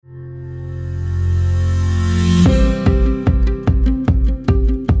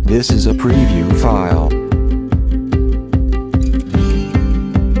This is a preview file.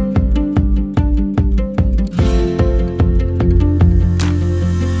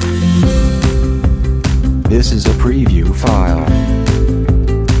 This is a preview file.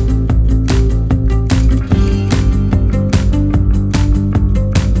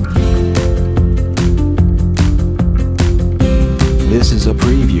 This is a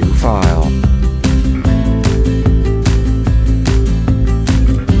preview file.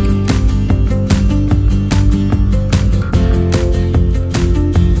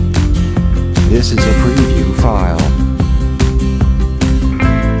 This is a preview file.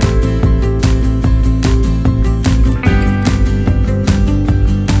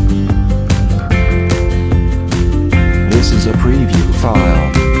 This is a preview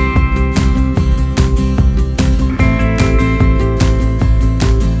file.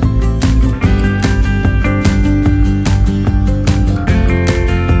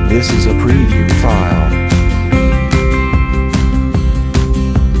 This is a preview file.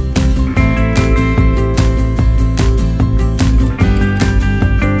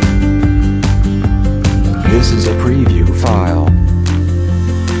 This is a preview file.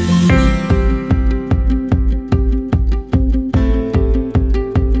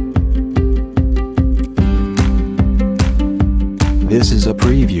 This is a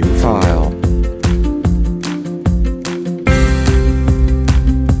preview file.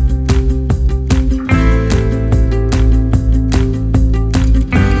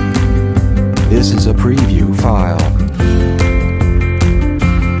 This is a preview file.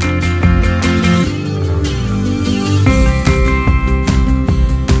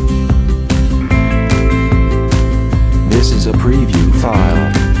 This is a preview file.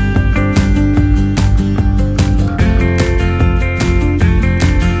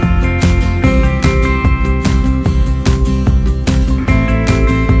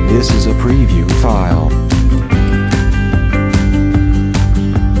 This is a preview file.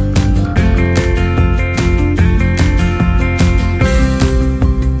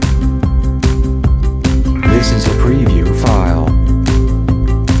 This is a preview file.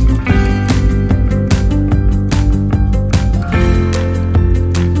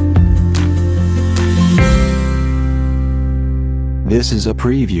 This is a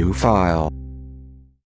preview file.